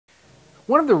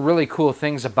One of the really cool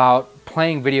things about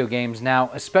playing video games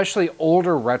now, especially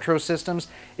older retro systems,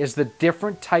 is the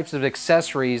different types of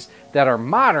accessories that are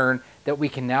modern that we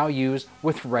can now use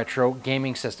with retro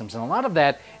gaming systems. And a lot of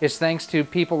that is thanks to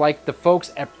people like the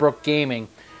folks at Brook Gaming.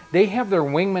 They have their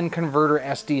Wingman Converter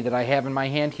SD that I have in my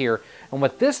hand here. And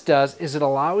what this does is it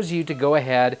allows you to go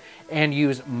ahead and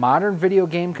use modern video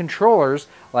game controllers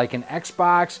like an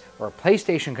Xbox or a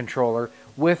PlayStation controller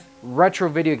with retro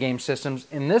video game systems.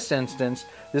 In this instance,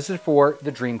 this is for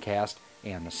the Dreamcast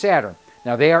and the Saturn.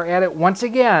 Now they are at it once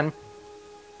again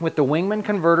with the Wingman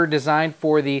Converter designed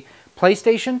for the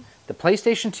PlayStation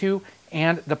 2,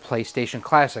 and the PlayStation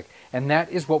Classic. And that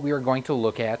is what we are going to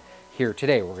look at here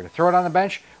today. We're going to throw it on the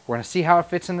bench, we're going to see how it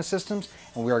fits in the systems,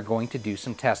 and we are going to do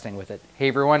some testing with it. Hey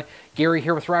everyone, Gary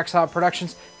here with Rock Solid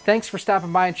Productions. Thanks for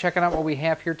stopping by and checking out what we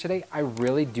have here today. I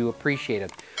really do appreciate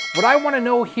it. What I want to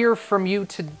know here from you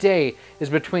today is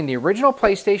between the original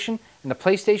PlayStation and the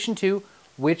PlayStation 2,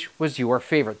 which was your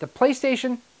favorite? The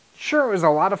PlayStation, sure, it was a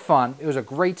lot of fun. It was a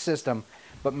great system,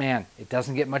 but man, it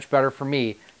doesn't get much better for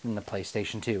me than the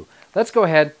PlayStation 2. Let's go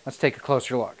ahead, let's take a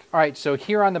closer look. All right, so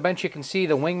here on the bench you can see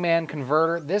the Wingman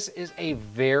Converter. This is a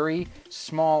very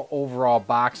small overall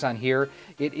box on here.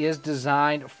 It is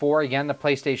designed for, again, the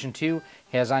PlayStation 2. It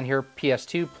has on here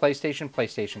PS2, PlayStation,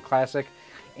 PlayStation Classic,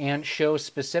 and shows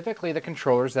specifically the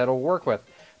controllers that it'll work with.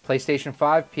 PlayStation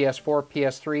 5, PS4,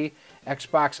 PS3,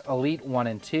 Xbox Elite 1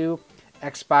 and 2,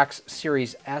 Xbox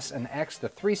Series S and X, the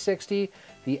 360,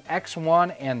 the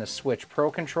X1, and the Switch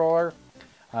Pro controller.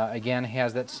 Again,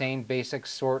 has that same basic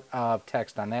sort of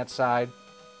text on that side.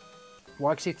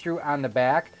 Walks you through on the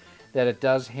back that it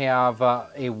does have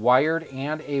a wired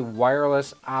and a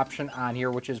wireless option on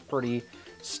here, which is pretty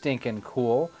stinking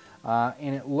cool.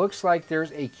 And it looks like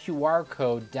there's a QR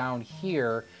code down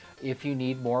here if you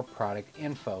need more product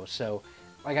info. So,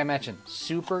 like I mentioned,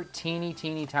 super teeny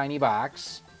tiny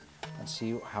box. Let's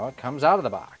see how it comes out of the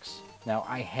box. Now,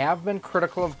 I have been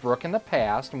critical of Brook in the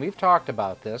past, and we've talked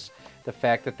about this, the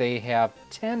fact that they have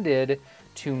tended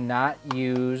to not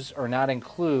use or not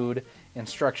include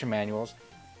instruction manuals.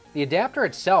 The adapter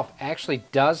itself actually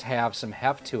does have some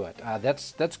heft to it.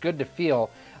 That's good to feel.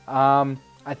 I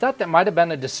thought that might have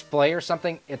been a display or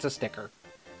something. It's a sticker.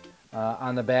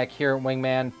 On the back here,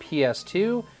 Wingman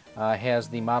PS2 has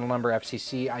the model number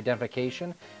FCC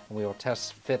identification, and we will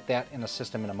test fit that in the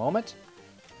system in a moment.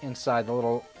 Inside the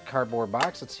little cardboard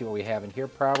box, let's see what we have in here.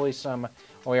 Probably some,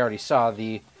 well, we already saw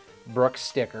the Brook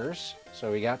stickers,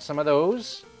 so we got some of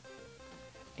those,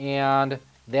 and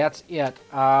that's it.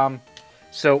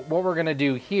 So what we're going to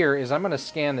do here is I'm going to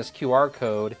scan this QR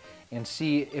code and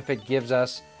see if it gives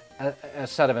us a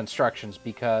set of instructions,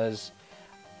 because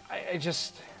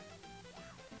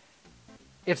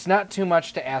it's not too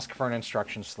much to ask for an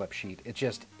instruction slip sheet. It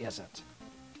just isn't.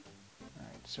 All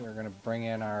right, so we're going to bring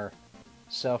in our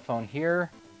cell phone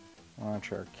here,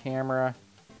 launch our camera,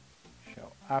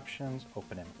 show options,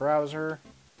 open in browser,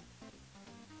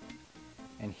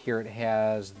 and here it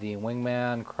has the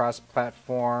Wingman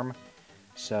cross-platform.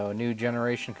 So new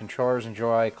generation controllers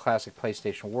enjoy classic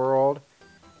PlayStation world.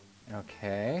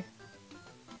 Okay,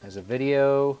 as a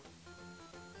video,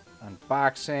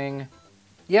 unboxing.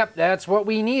 Yep, that's what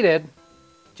we needed.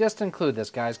 Just include this,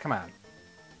 guys, come on.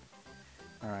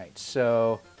 All right,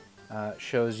 so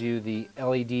shows you the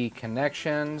LED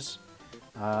connections.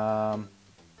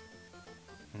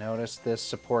 Notice this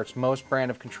supports most brand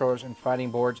of controllers and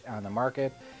fighting boards on the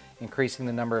market, increasing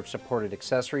the number of supported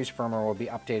accessories. Firmware will be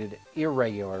updated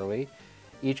irregularly.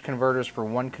 Each converter is for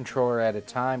one controller at a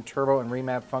time. Turbo and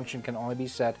remap function can only be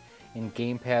set in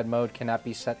gamepad mode, cannot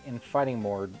be set in fighting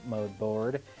mode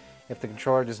board. If the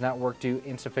controller does not work due to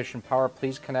insufficient power,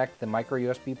 please connect the micro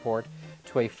USB port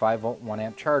to a 5-volt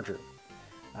 1-amp charger.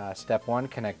 Step 1,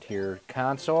 connect to your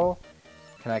console,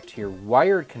 connect to your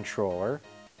wired controller,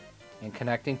 and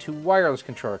connecting to wireless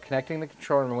controller. Connecting the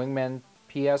controller to Wingman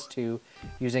PS2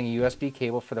 using a USB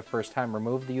cable for the first time.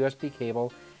 Remove the USB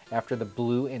cable after the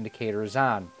blue indicator is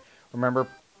on. Remember,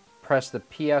 press the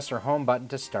PS or home button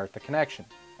to start the connection.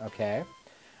 Okay.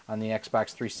 On the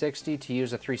Xbox 360, to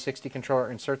use a 360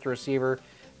 controller, insert the receiver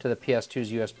to the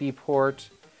PS2's USB port.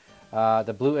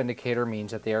 The blue indicator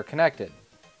means that they are connected.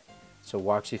 So it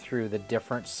walks you through the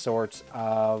different sorts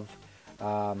of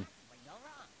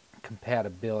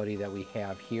compatibility that we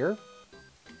have here.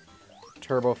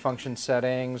 Turbo function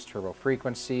settings, turbo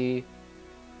frequency.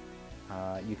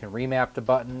 You can remap the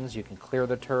buttons, you can clear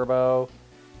the turbo,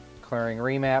 clearing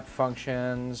remap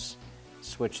functions,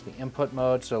 switch the input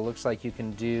mode, so it looks like you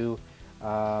can do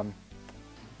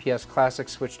PS Classic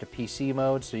switch to PC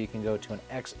mode, so you can go to an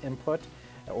X input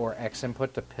or X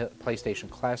input to PlayStation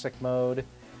Classic mode.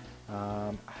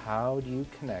 How do you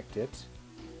connect it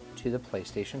to the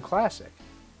PlayStation Classic?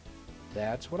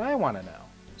 That's what I want to know.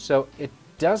 So it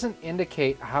doesn't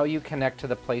indicate how you connect to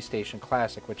the PlayStation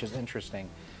Classic, which is interesting.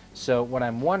 So what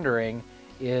I'm wondering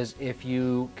is if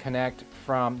you connect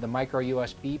from the micro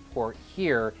USB port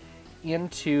here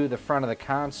into the front of the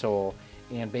console,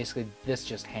 and basically this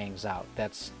just hangs out.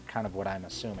 That's kind of what I'm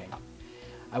assuming.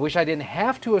 I wish I didn't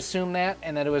have to assume that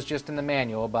and that it was just in the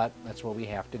manual, but that's what we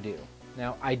have to do.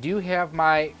 Now, I do have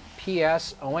my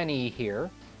PS-ONE here,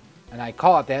 and I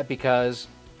call it that because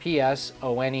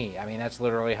PS-ONE. I mean, that's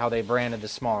literally how they branded the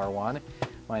smaller one.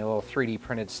 My little 3D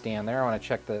printed stand there. I want to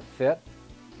check the fit.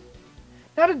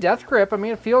 Not a death grip. I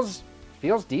mean, it feels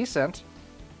decent.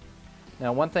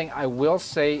 Now, one thing I will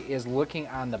say is looking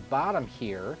on the bottom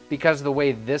here, because of the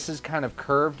way this is kind of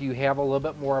curved, you have a little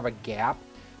bit more of a gap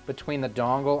between the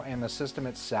dongle and the system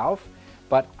itself,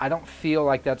 but I don't feel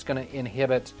like that's going to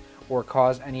inhibit or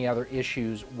cause any other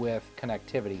issues with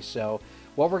connectivity. So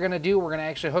what we're going to do, we're going to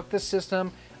actually hook this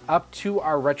system up to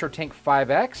our RetroTank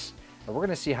 5X, and we're going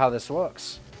to see how this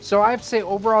looks. So I have to say,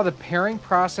 overall, the pairing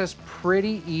process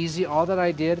pretty easy. All that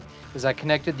I did is I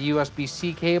connected the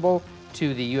USB-C cable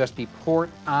to the USB port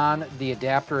on the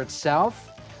adapter itself,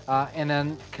 and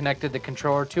then connected the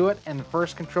controller to it. And the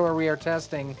first controller we are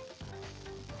testing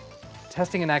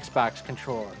an Xbox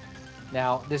controller.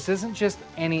 Now, this isn't just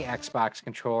any Xbox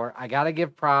controller. I gotta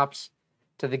give props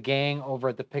to the gang over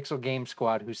at the Pixel Game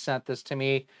Squad who sent this to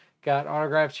me. Got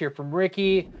autographs here from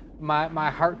Ricky, my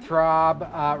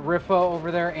heartthrob, Riffo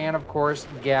over there, and of course,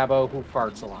 Gabbo, who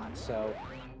farts a lot.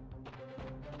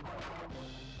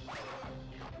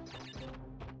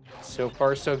 So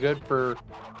far so good for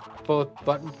both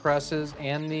button presses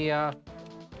and the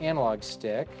analog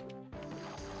stick.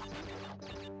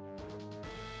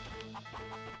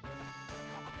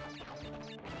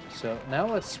 So now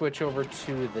let's switch over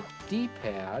to the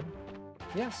D-pad.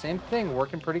 Yeah, same thing,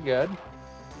 working pretty good.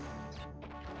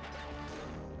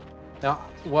 Now,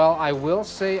 while I will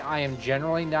say I am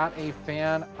generally not a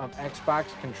fan of Xbox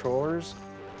controllers,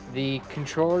 the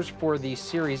controllers for the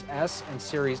Series S and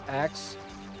Series X,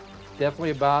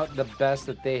 definitely about the best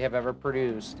that they have ever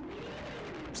produced.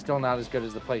 Still not as good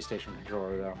as the PlayStation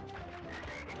controller, though.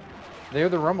 There,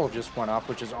 the rumble just went up,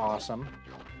 which is awesome.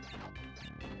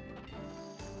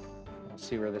 Let's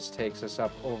see where this takes us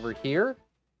up over here.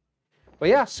 But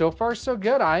yeah, so far so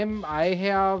good. I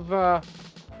have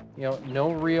you know,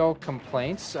 no real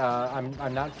complaints.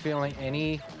 I'm not feeling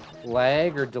any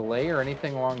lag or delay or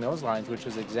anything along those lines, which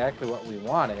is exactly what we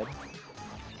wanted.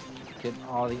 Getting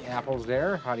all the apples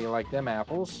there. How do you like them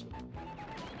apples?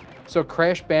 So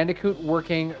Crash Bandicoot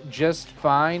working just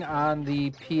fine on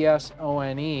the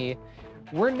PS-ONE.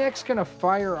 We're next going to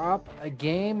fire up a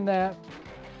game that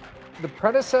the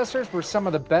predecessors were some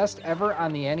of the best ever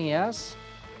on the NES,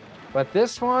 but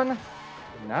this one,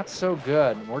 not so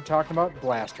good. We're talking about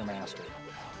Blaster Master.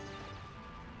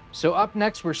 So up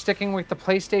next, we're sticking with the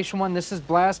PlayStation 1. This is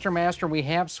Blaster Master. We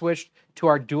have switched to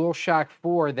our DualShock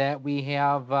 4 that we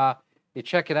have, you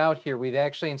check it out here. We've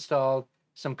actually installed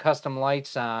some custom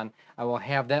lights on. I will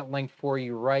have that link for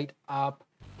you right up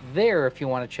there if you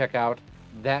want to check out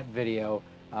that video.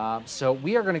 So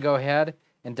we are going to go ahead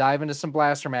and dive into some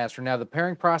Blaster Master. Now, the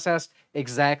pairing process,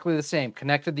 exactly the same.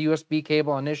 Connected the USB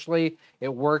cable initially,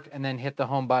 it worked, and then hit the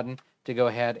home button to go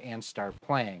ahead and start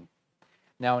playing.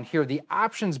 Now, in here, the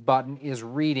options button is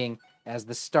reading as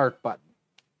the start button.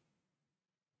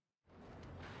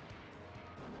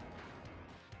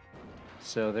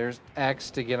 So there's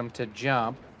X to get them to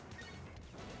jump.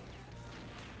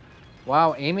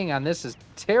 Wow, aiming on this is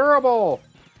terrible.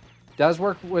 Does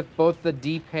work with both the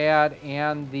D-pad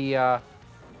and the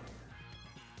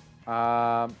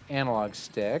analog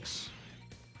sticks.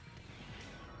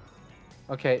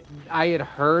 Okay, I had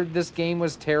heard this game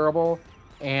was terrible,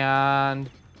 and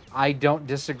I don't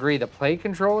disagree. The play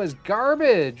control is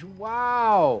garbage.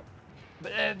 Wow.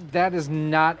 That is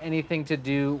not anything to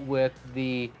do with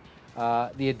the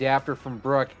adapter from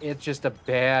Brook. It's just a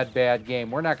bad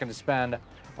game. We're not going to spend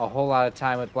a whole lot of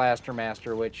time with Blaster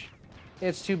Master, which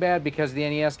it's too bad because the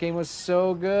NES game was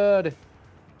so good.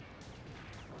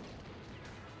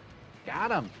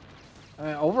 Got him. I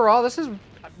mean, overall, this is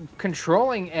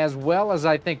controlling as well as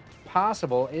I think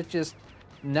possible. It's just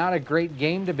not a great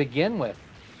game to begin with.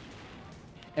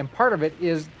 And part of it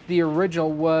is the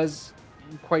original was,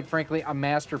 quite frankly, a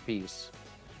masterpiece.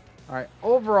 All right,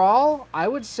 overall, I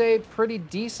would say pretty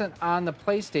decent on the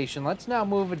PlayStation. Let's now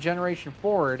move a generation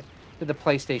forward to the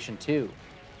PlayStation 2.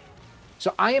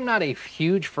 So I am not a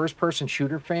huge first-person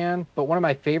shooter fan, but one of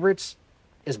my favorites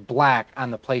is black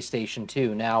on the PlayStation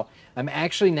 2. Now, I'm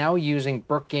actually now using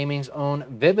Brook Gaming's own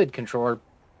Vivid controller.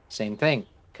 Same thing.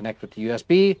 Connect with the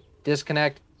USB,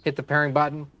 disconnect, hit the pairing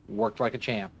button, worked like a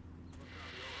champ.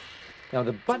 Now,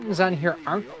 the buttons on here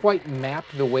aren't quite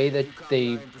mapped the way that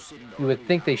you would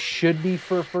think they should be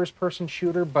for a first-person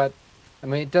shooter, but, I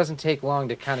mean, it doesn't take long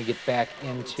to kind of get back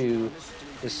into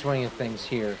the swing of things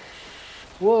here.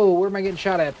 Whoa, where am I getting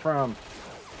shot at from?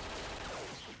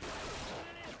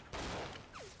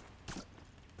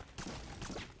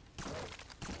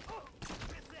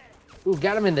 Ooh,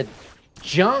 got him in the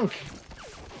junk.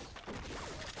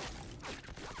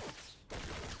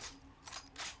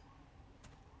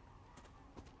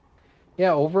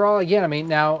 Yeah, overall, again, I mean,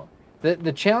 now,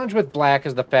 the challenge with black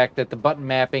is the fact that the button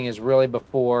mapping is really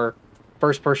before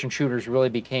first-person shooters really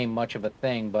became much of a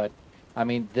thing, but, I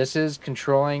mean, this is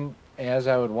controlling as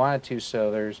I would want it to, so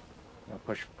there's, I'll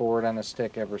push forward on the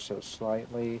stick ever so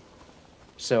slightly,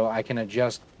 so I can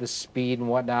adjust the speed and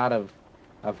whatnot of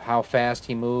how fast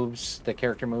he moves, the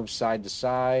character moves side to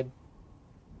side.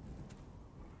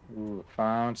 Ooh,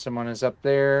 found someone is up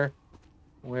there.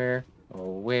 Where?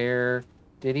 Oh, where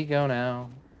did he go now?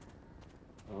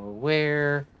 Oh,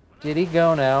 where did he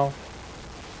go now?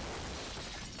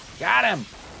 Got him!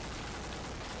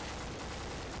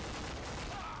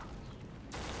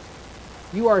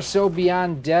 You are so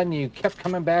beyond dead and you kept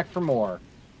coming back for more.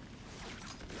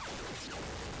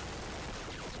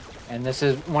 And this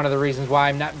is one of the reasons why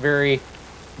I'm not very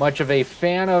much of a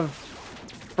fan of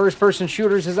first-person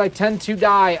shooters, is I tend to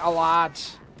die a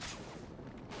lot.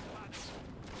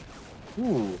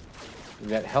 Ooh, we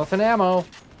got health and ammo.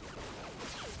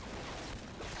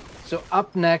 So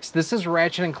up next, this is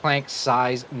Ratchet & Clank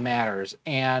Size Matters.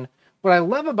 And what I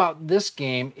love about this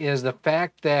game is the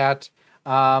fact that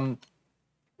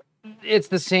it's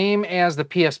the same as the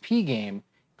PSP game.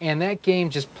 And that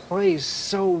game just plays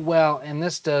so well, and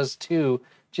this does too,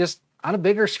 just on a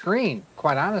bigger screen,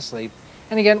 quite honestly.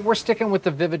 And again, we're sticking with the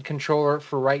Vivid controller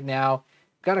for right now.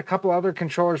 Got a couple other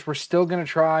controllers we're still going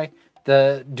to try.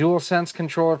 The DualSense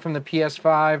controller from the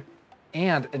PS5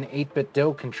 and an 8-bit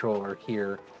DOE controller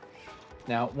here.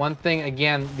 Now, one thing,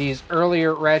 again, these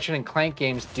earlier Ratchet & Clank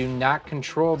games do not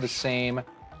control the same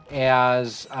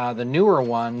as the newer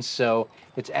ones, so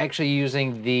it's actually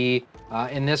using the,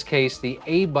 in this case, the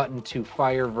A button to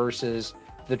fire versus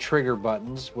the trigger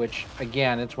buttons, which,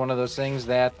 again, it's one of those things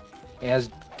that as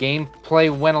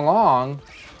gameplay went along,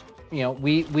 you know,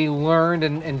 we learned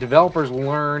and developers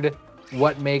learned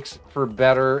what makes for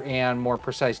better and more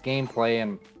precise gameplay,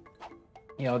 and,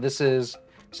 you know, this is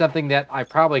something that I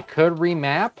probably could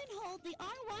remap.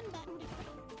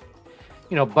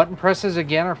 You know, button presses,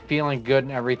 again, are feeling good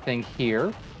and everything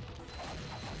here.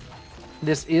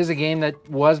 This is a game that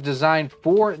was designed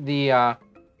for the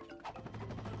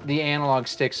analog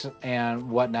sticks and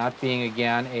whatnot, being,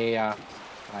 again, a...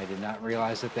 I did not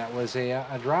realize that that was a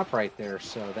drop right there,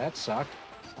 so that sucked.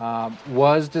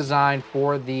 Was designed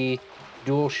for the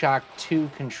DualShock 2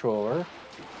 controller.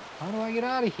 How do I get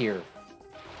out of here?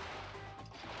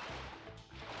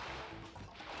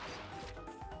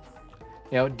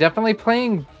 You know, definitely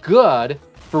playing good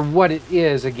for what it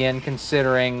is, again,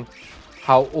 considering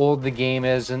how old the game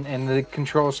is and the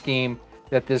control scheme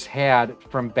that this had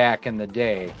from back in the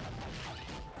day.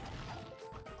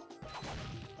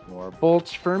 More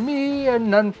bolts for me and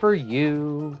none for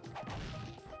you.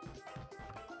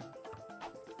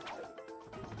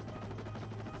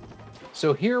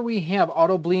 So here we have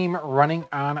Auto Bleem running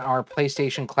on our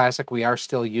PlayStation Classic. We are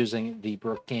still using the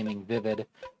Brook Gaming Vivid.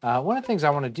 One of the things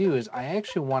I want to do is I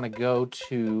actually want to go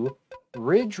to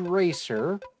Ridge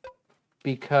Racer,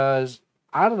 because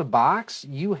out of the box,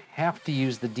 you have to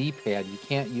use the D-pad. You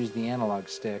can't use the analog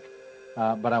stick.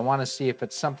 But I want to see if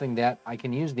it's something that I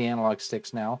can use the analog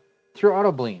sticks now through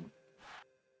Auto Bleem.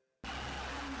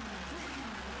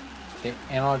 The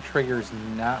analog trigger's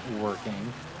not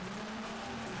working.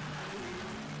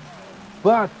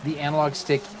 But the analog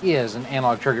stick is an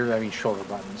analog trigger, I mean shoulder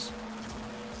buttons.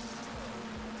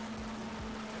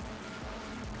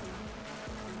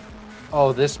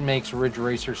 Oh, this makes Ridge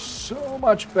Racer so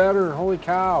much better. Holy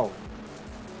cow.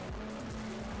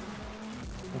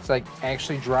 It's like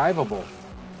actually drivable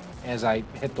as I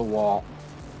hit the wall.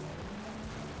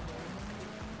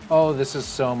 Oh, this is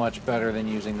so much better than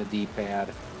using the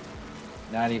D-pad.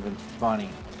 Not even funny.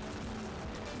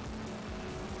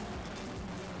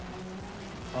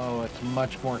 Oh, it's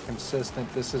much more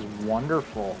consistent. This is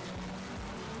wonderful.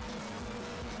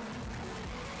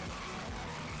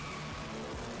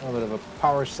 A little bit of a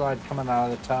power slide coming out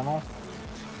of the tunnel.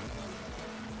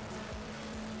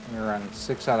 We're on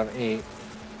 6 out of 8.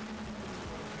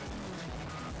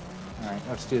 right,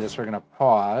 let's do this. We're going to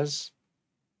pause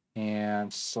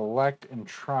and select and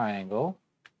triangle.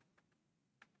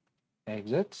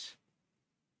 Exit.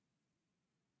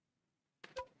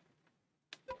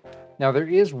 Now there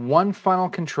is one final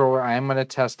controller I am going to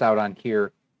test out on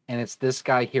here, and it's this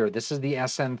guy here. This is the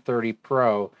SN30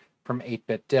 Pro from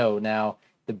 8BitDo. Now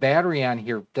the battery on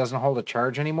here doesn't hold a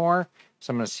charge anymore,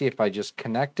 so I'm going to see if I just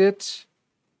connect it.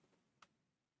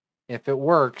 If it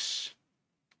works.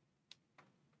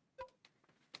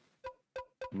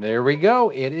 There we go.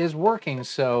 It is working.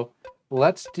 So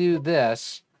let's do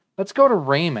this. Let's go to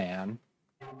Rayman.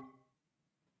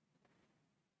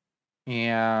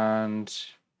 And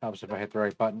helps if I hit the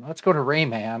right button. Let's go to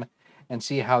Rayman and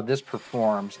see how this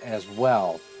performs as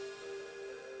well.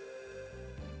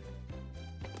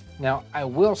 Now, I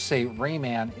will say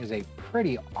Rayman is a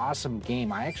pretty awesome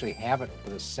game. I actually have it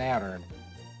for the Saturn.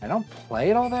 I don't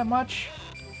play it all that much,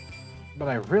 but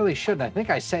I really should. I think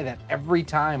I say that every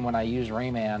time when I use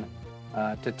Rayman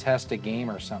to test a game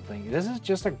or something. This is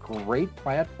just a great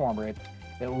platformer.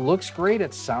 It looks great.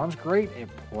 It sounds great. It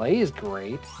plays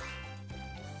great.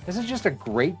 This is just a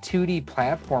great 2D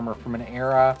platformer from an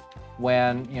era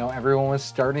when, you know, everyone was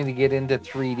starting to get into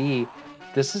 3D.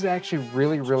 This is actually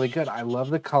really, really good. I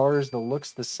love the colors, the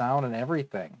looks, the sound, and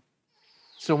everything.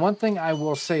 So one thing I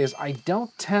will say is I don't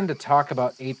tend to talk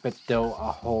about 8BitDo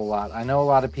a whole lot. I know a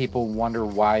lot of people wonder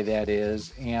why that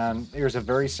is, and there's a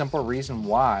very simple reason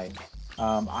why.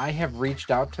 I have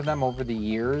reached out to them over the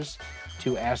years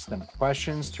to ask them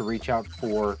questions, to reach out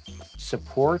for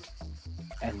support,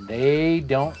 and they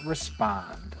don't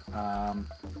respond.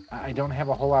 I don't have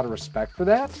a whole lot of respect for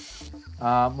that,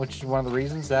 which is one of the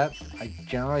reasons that I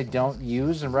generally don't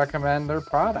use and recommend their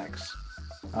products.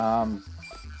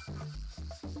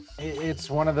 It's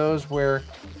one of those where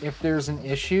if there's an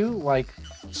issue, like,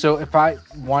 so if I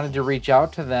wanted to reach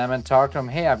out to them and talk to them,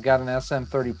 hey, I've got an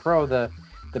SM30 Pro, the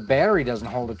battery doesn't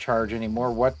hold a charge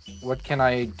anymore. What can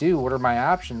I do? What are my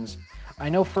options? I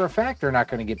know for a fact they're not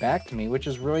going to get back to me, which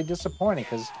is really disappointing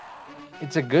because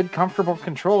it's a good, comfortable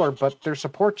controller, but their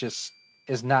support just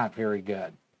is not very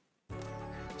good.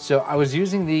 So I was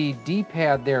using the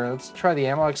D-pad there. Let's try the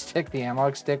analog stick. The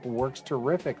analog stick works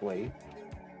terrifically.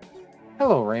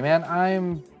 Hello, Rayman.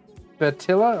 I'm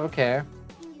Batilla. Okay.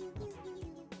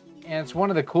 And it's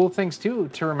one of the cool things, too,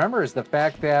 to remember is the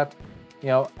fact that, you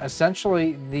know,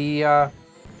 essentially the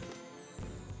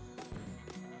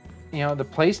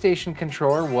PlayStation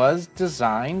controller was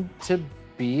designed to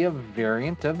be a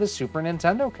variant of the Super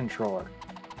Nintendo controller.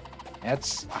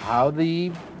 That's how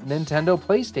the Nintendo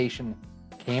PlayStation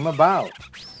came about.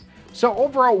 So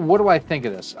overall, what do I think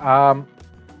of this?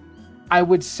 I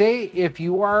would say if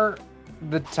you are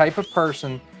the type of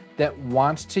person that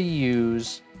wants to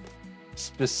use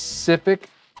specific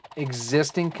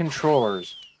existing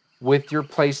controllers with your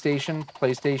PlayStation,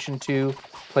 PlayStation 2,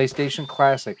 PlayStation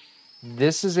Classic,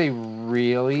 this is a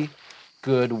really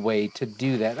good way to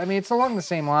do that. I mean, it's along the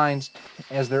same lines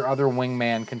as their other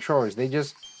Wingman controllers. They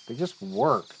just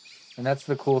work, and that's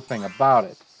the cool thing about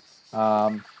it.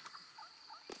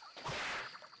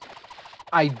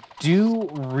 I do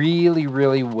really,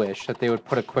 really wish that they would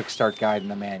put a quick start guide in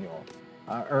the manual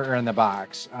or in the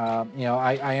box. You know,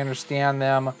 I understand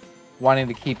them wanting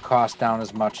to keep costs down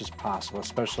as much as possible,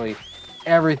 especially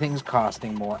everything's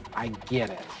costing more. I get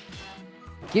it.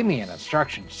 Give me an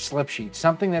instruction slip sheet,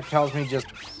 something that tells me just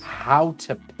how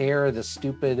to pair the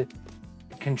stupid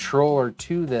controller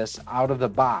to this out of the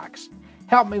box.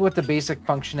 Help me with the basic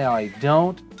functionality.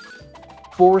 Don't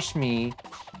force me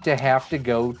to have to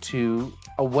go to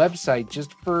a website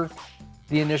just for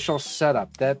the initial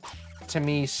setup. That, to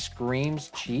me,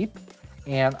 screams cheap.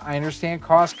 And I understand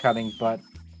cost cutting, but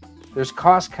there's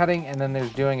cost cutting and then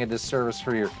there's doing a disservice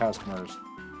for your customers.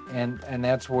 And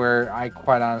that's where I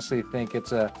quite honestly think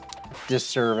it's a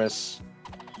disservice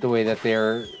the way that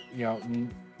they're, you know,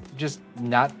 just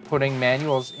not putting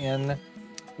manuals in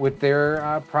with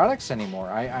their products anymore.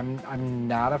 I'm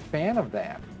not a fan of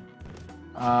that.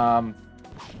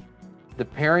 The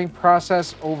pairing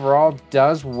process overall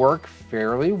does work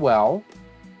fairly well.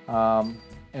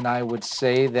 And I would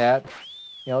say that,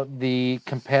 you know, the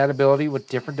compatibility with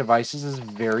different devices is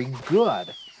very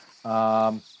good.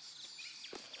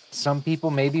 Some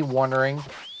people may be wondering,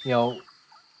 you know,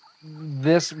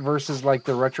 this versus like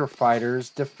the Retro Fighters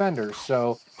Defender.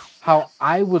 So how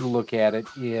I would look at it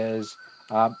is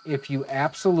if you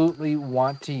absolutely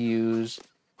want to use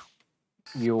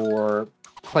your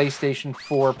PlayStation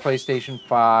 4, PlayStation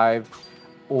 5,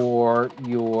 or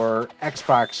your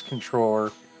Xbox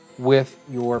controller with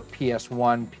your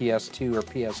PS1, PS2, or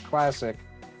PS Classic,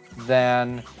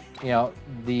 then, you know,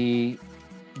 the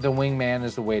the Wingman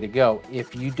is the way to go.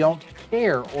 If you don't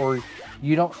care or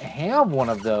you don't have one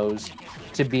of those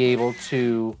to be able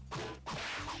to,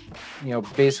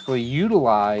 basically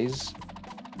utilize,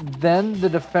 then the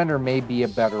Defender may be a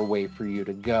better way for you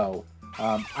to go.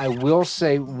 I will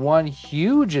say one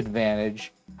huge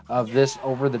advantage of this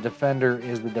over the Defender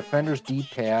is the Defender's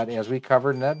D-pad, as we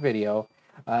covered in that video,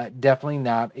 definitely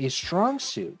not a strong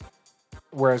suit.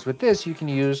 Whereas with this, you can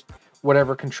use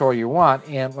whatever controller you want,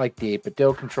 and like the 8-bit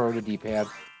Do controller, the D-pad,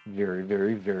 very,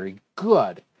 very, very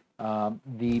good.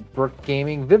 The Brook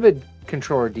Gaming Vivid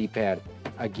controller D-pad,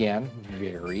 again,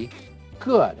 very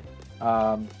good.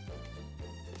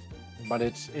 But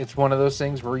it's one of those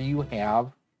things where you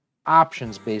have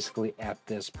options basically at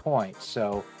this point.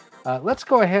 So let's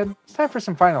go ahead. It's time for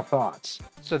some final thoughts.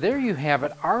 So there you have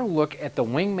it, our look at the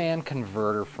Wingman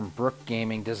converter from Brook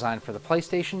Gaming, designed for the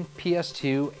PlayStation,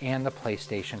 PS2, and the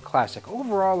PlayStation Classic.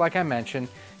 Overall, like I mentioned,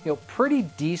 pretty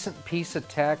decent piece of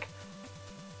tech.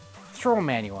 Throw a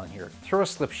manual in here, throw a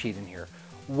slip sheet in here.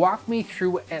 Walk me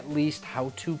through at least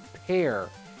how to pair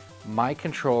my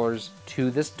controllers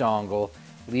to this dongle.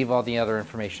 Leave all the other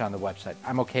information on the website.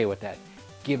 I'm okay with that.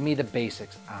 Give me the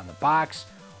basics on the box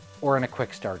or in a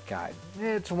quick start guide.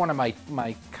 It's one of my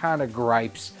kind of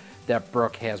gripes that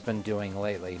Brook has been doing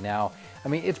lately. Now, I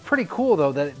mean, it's pretty cool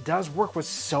though that it does work with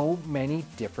so many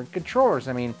different controllers.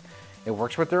 I mean, it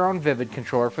works with their own Vivid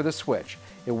controller for the Switch.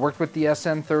 It worked with the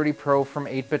SM30 Pro from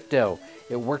 8-bit Do.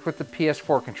 It worked with the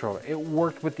PS4 controller. It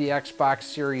worked with the Xbox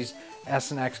Series S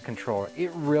and X controller.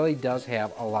 It really does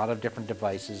have a lot of different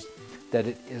devices that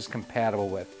it is compatible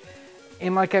with.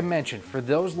 And like I mentioned, for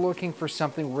those looking for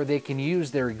something where they can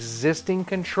use their existing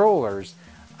controllers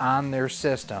on their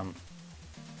system,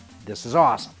 this is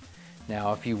awesome.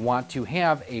 Now, if you want to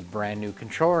have a brand new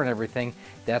controller and everything,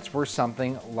 that's where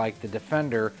something like the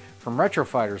Defender from Retro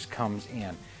Fighters comes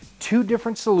in. Two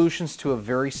different solutions to a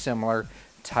very similar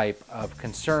type of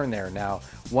concern there. Now,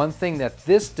 one thing that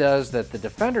this does that the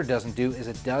Defender doesn't do is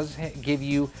it does give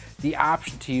you the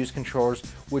option to use controllers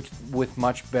with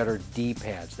much better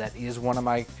D-pads. That is one of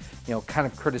my kind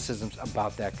of criticisms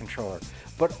about that controller.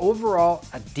 But overall,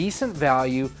 a decent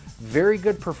value, very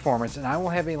good performance, and I will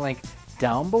have a link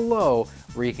down below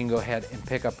where you can go ahead and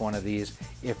pick up one of these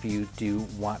if you do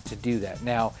want to do that.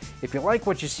 Now, if you like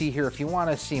what you see here, if you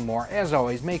want to see more, as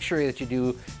always, make sure that you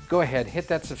do go ahead, hit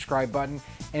that subscribe button.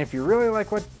 And if you really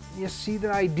like what you see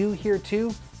that I do here too,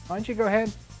 why don't you go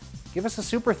ahead, give us a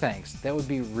super thanks. That would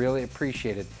be really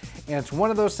appreciated. And it's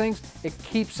one of those things, it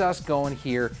keeps us going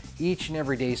here each and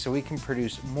every day so we can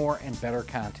produce more and better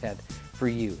content for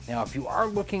you. Now, if you are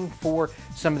looking for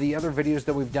some of the other videos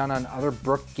that we've done on other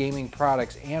Brook Gaming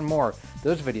products and more,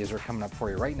 those videos are coming up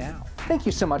for you right now. Thank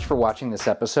you so much for watching this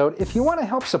episode. If you want to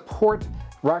help support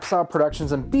Rocksolid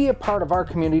Productions and be a part of our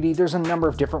community, there's a number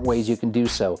of different ways you can do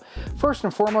so. First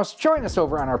and foremost, join us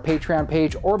over on our Patreon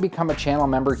page or become a channel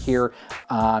member here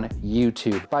on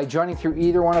YouTube. By joining through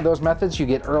either one of those methods, you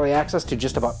get early access to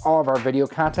just about all of our video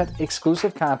content,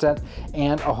 exclusive content,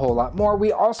 and a whole lot more.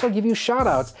 We also give you shout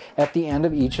outs at the end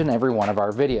of each and every one of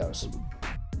our videos.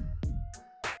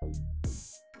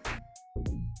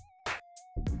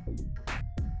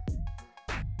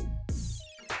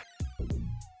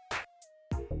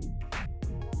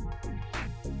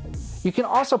 You can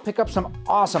also pick up some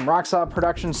awesome Rocksolid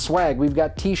Productions swag. We've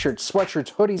got t-shirts,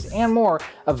 sweatshirts, hoodies, and more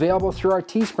available through our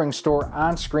Teespring store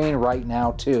on screen right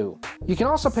now too. You can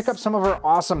also pick up some of our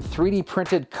awesome 3D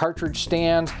printed cartridge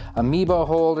stands, Amiibo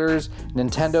holders,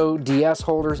 Nintendo DS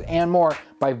holders, and more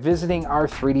by visiting our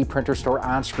 3D printer store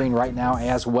on screen right now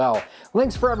as well.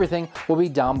 Links for everything will be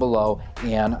down below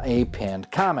in a pinned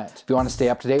comment. If you want to stay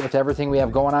up to date with everything we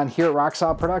have going on here at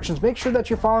Rocksolid Productions, make sure that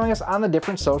you're following us on the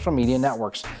different social media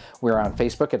networks. We're on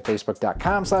Facebook at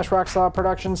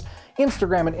facebook.com/RockSolidProductions,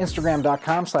 Instagram at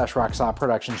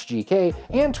instagram.com/RockSolidProductionsGK,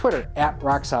 and Twitter at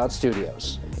Rocksolid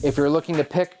Studios. If you're looking to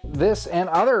pick this and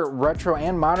other retro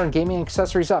and modern gaming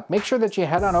accessories up, make sure that you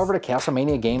head on over to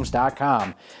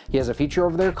CastlemaniaGames.com. He has a feature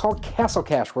over there called Castle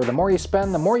Cash, where the more you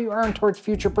spend, the more you earn towards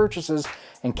future purchases,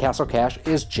 and Castle Cash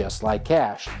is just like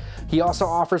cash. He also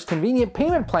offers convenient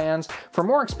payment plans for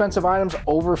more expensive items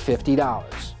over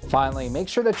 $50. Finally, make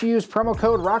sure that you use promo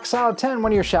code ROCKSOLID10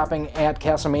 when you're shopping at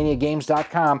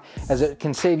CastlemaniaGames.com, as it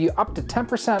can save you up to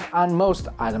 10% on most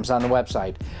items on the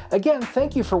website. Again,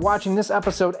 thank you for watching this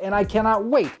episode, and I cannot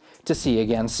wait to see you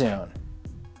again soon.